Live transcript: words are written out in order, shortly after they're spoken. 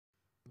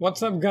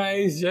What's up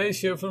guys, Jay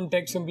here from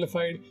Tech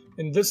Simplified.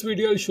 In this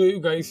video I'll show you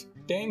guys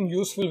 10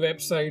 useful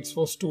websites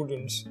for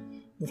students.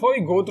 Before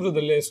we go through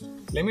the list,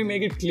 let me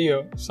make it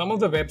clear, some of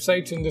the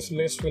websites in this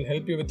list will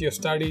help you with your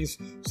studies,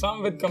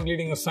 some with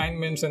completing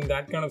assignments and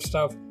that kind of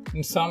stuff,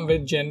 and some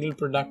with general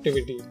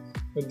productivity.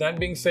 With that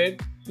being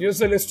said, here's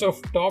the list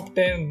of top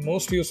 10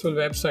 most useful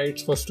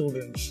websites for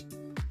students.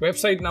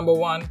 Website number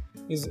 1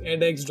 is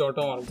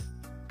edX.org.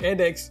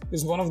 edX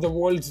is one of the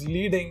world's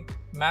leading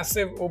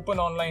massive open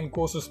online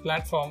courses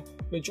platform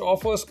which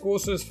offers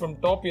courses from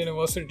top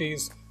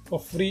universities for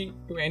free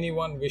to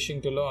anyone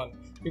wishing to learn.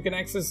 You can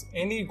access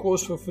any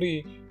course for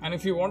free, and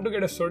if you want to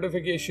get a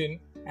certification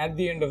at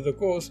the end of the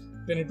course,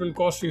 then it will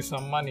cost you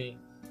some money.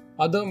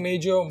 Other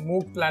major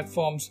MOOC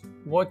platforms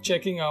worth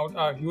checking out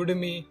are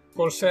Udemy,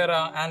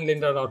 Coursera and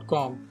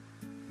lynda.com.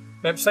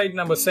 Website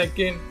number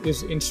 2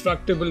 is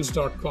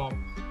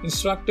Instructables.com.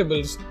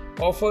 Instructables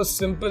offers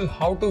simple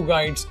how-to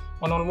guides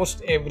on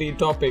almost every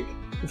topic.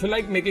 If you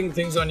like making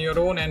things on your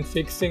own and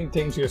fixing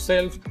things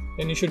yourself,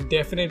 then you should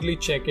definitely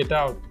check it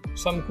out.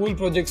 Some cool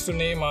projects to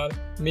name are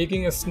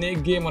making a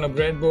snake game on a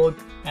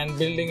breadboard and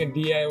building a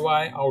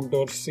DIY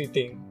outdoor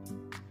seating.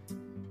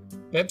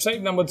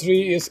 Website number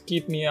 3 is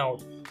Keep Me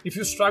Out. If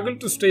you struggle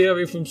to stay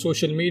away from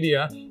social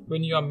media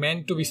when you are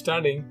meant to be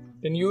studying,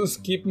 then use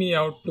Keep Me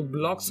Out to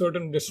block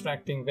certain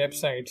distracting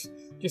websites.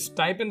 Just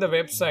type in the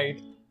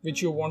website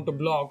which you want to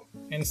block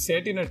and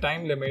set in a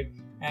time limit,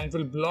 and it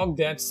will block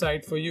that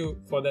site for you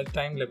for that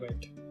time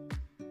limit.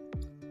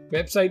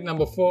 Website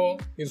number 4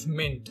 is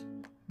Mint.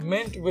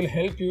 Mint will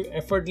help you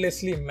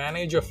effortlessly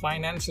manage your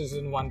finances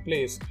in one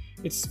place.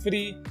 It's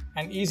free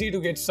and easy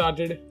to get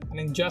started, and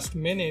in just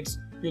minutes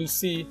you'll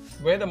see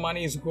where the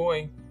money is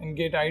going and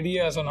get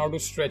ideas on how to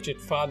stretch it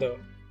further.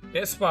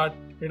 Best part,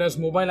 it has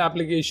mobile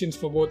applications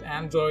for both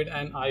Android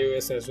and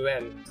iOS as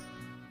well.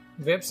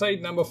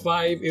 Website number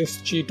 5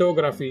 is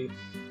Cheatography.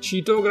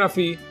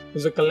 Cheatography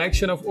is a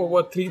collection of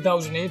over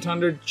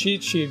 3,800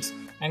 cheat sheets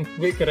and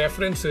quick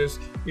references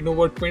in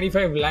over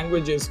 25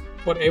 languages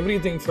for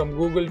everything from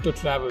Google to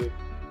travel.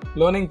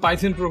 Learning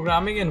Python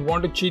programming and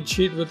want a cheat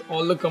sheet with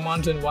all the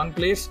commands in one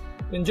place?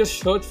 Then just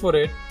search for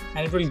it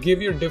and it will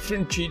give you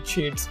different cheat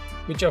sheets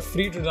which are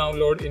free to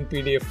download in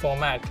PDF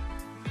format.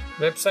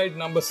 Website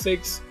number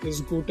 6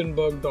 is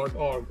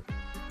Gutenberg.org.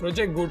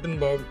 Project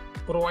Gutenberg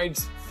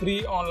provides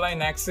free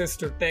online access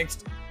to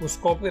text whose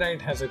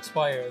copyright has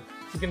expired.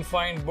 You can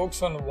find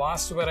books on a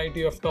vast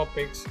variety of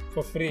topics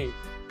for free.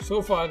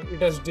 So far,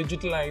 it has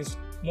digitalized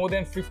more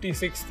than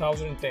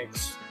 56,000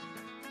 texts.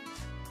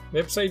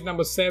 Website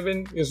number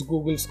 7 is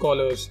Google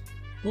Scholars.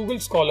 Google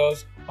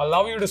Scholars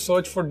allow you to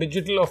search for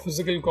digital or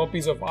physical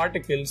copies of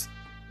articles.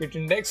 It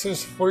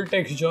indexes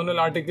full-text journal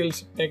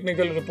articles,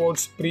 technical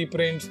reports,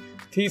 preprints,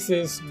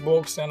 theses,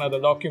 books, and other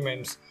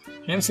documents.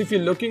 Hence, if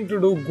you're looking to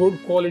do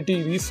good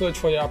quality research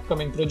for your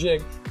upcoming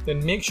project,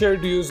 then make sure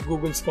to use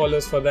Google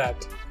Scholars for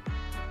that.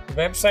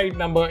 Website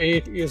number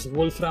 8 is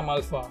Wolfram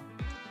Alpha.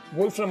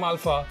 Wolfram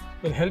Alpha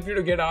will help you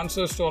to get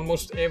answers to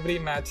almost every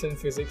maths and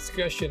physics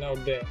question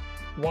out there.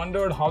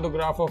 Wondered how the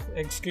graph of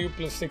x cubed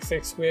plus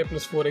 6x squared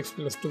plus 4x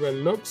plus 12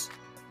 looks?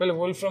 Well,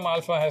 Wolfram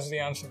Alpha has the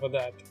answer for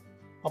that.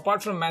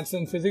 Apart from maths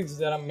and physics,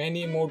 there are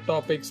many more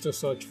topics to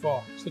search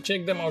for, so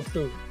check them out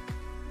too.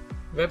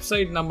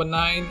 Website number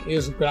 9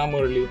 is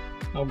Grammarly.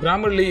 Now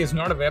Grammarly is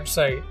not a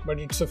website, but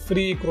it's a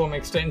free Chrome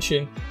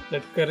extension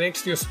that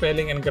corrects your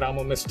spelling and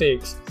grammar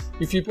mistakes.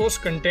 If you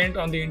post content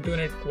on the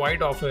internet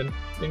quite often,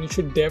 then you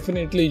should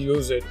definitely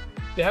use it.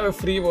 They have a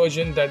free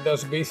version that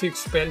does basic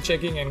spell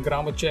checking and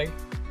grammar check,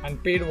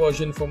 and paid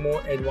version for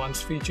more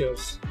advanced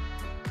features.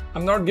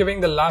 I'm not giving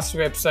the last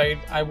website.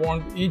 I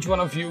want each one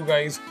of you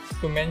guys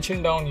to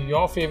mention down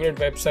your favorite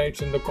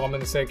websites in the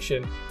comment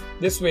section.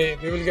 This way,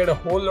 we will get a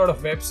whole lot of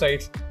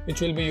websites which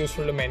will be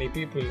useful to many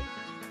people.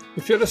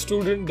 If you're a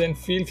student, then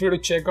feel free to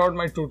check out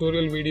my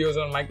tutorial videos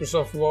on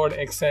Microsoft Word,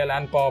 Excel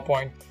and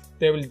PowerPoint.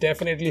 They will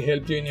definitely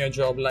help you in your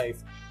job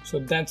life. So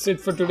that's it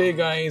for today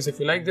guys. If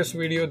you like this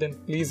video, then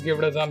please give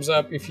it a thumbs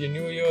up. If you're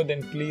new here,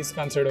 then please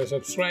consider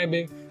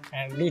subscribing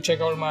and do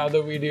check out my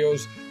other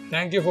videos.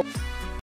 Thank you for